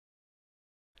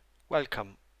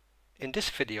Welcome. In this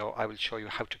video I will show you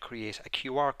how to create a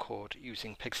QR code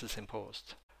using Pyxis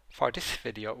Imposed. For this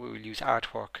video we will use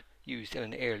artwork used in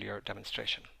an earlier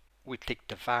demonstration. We click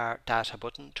the var data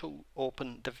button to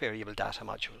open the variable data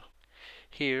module.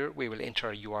 Here we will enter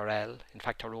a URL, in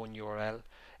fact our own URL,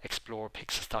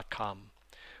 explorepyxis.com.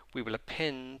 We will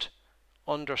append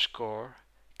underscore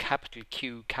capital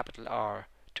Q capital R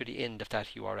to the end of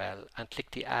that URL and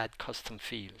click the add custom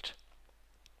field.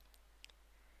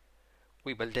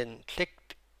 We will then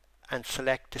click and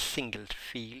select the single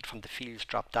field from the fields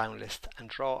drop down list and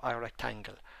draw a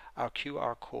rectangle. Our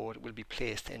QR code will be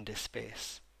placed in this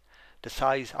space. The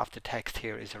size of the text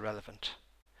here is irrelevant.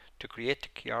 To create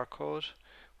the QR code,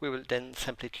 we will then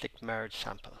simply click merge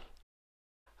sample.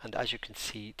 And as you can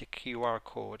see, the QR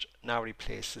code now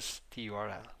replaces the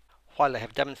URL. While I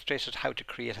have demonstrated how to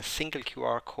create a single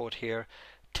QR code here,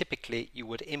 typically you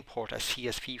would import a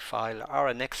CSV file or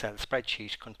an Excel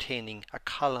spreadsheet containing a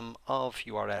column of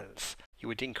URLs. You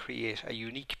would then create a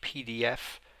unique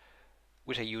PDF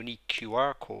with a unique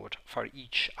QR code for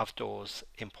each of those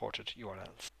imported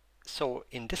URLs. So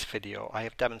in this video I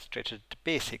have demonstrated the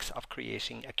basics of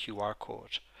creating a QR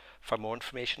code. For more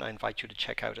information I invite you to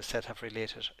check out a set of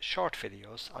related short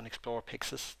videos on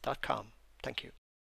explorepyxis.com. Thank you.